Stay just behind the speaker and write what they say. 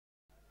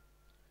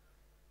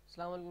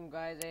Assalamu alaikum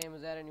guys, I am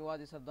Uzair and you are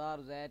the Sardar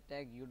Uzair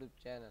Tech YouTube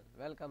channel.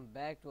 Welcome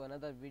back to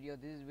another video.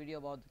 This is video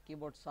about the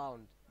keyboard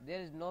sound.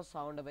 There is no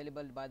sound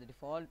available by the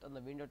default on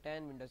the Windows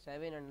 10, Windows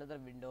 7 and another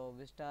Windows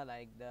Vista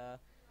like the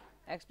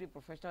XP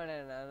Professional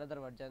and another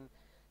version.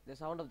 The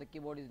sound of the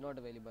keyboard is not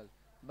available.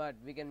 But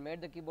we can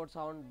make the keyboard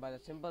sound by the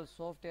simple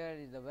software.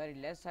 Is a very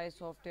less size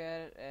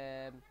software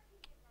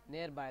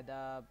nearby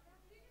the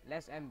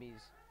less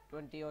MBs,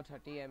 20 or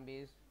 30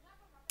 MBs.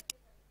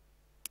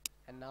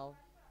 And now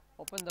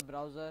open the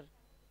browser,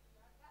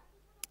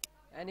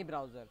 any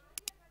browser,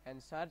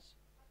 and search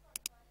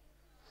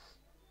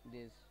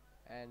this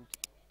and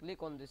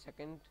click on the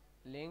second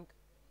link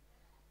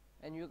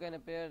and you can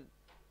appear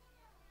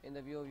in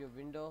the view of your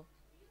window.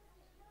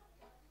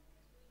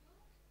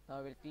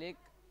 Now we'll click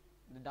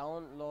the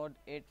download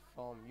it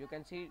from. You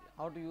can see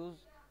how to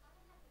use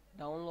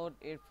download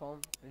it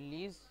from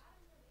release,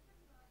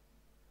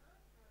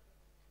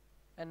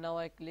 and now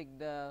I click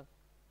the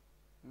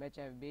match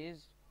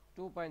FBs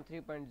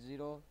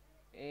 2.3.0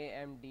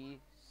 AMD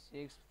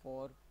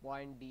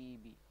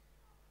 64.DEB.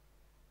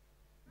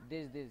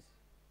 This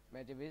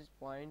match FBs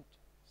point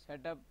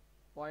setup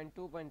point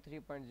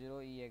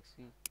 2.3.0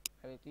 exe.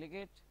 I will click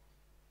it,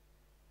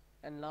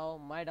 and now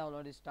my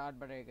download is start,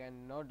 but I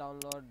can not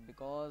download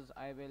because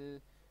I will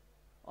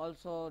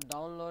also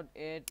download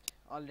it,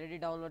 already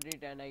download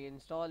it, and I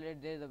install it.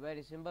 There is a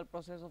very simple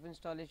process of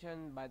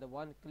installation by the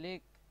one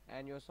click,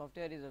 and your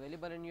software is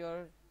available in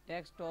your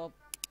desktop.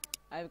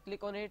 I will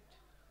click on it,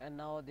 and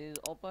now this is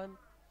open,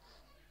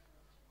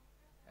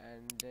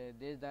 and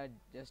this is the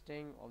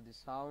adjusting of the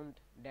sound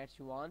that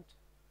you want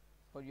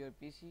for your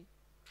PC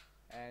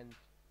and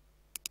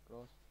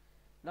cross.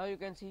 Now you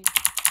can see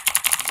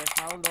the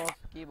sound of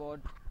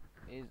keyboard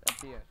is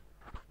appear.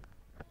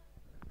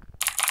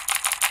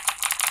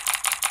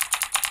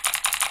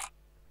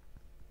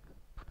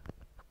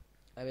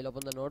 I will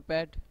open the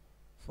notepad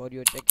for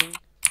your checking.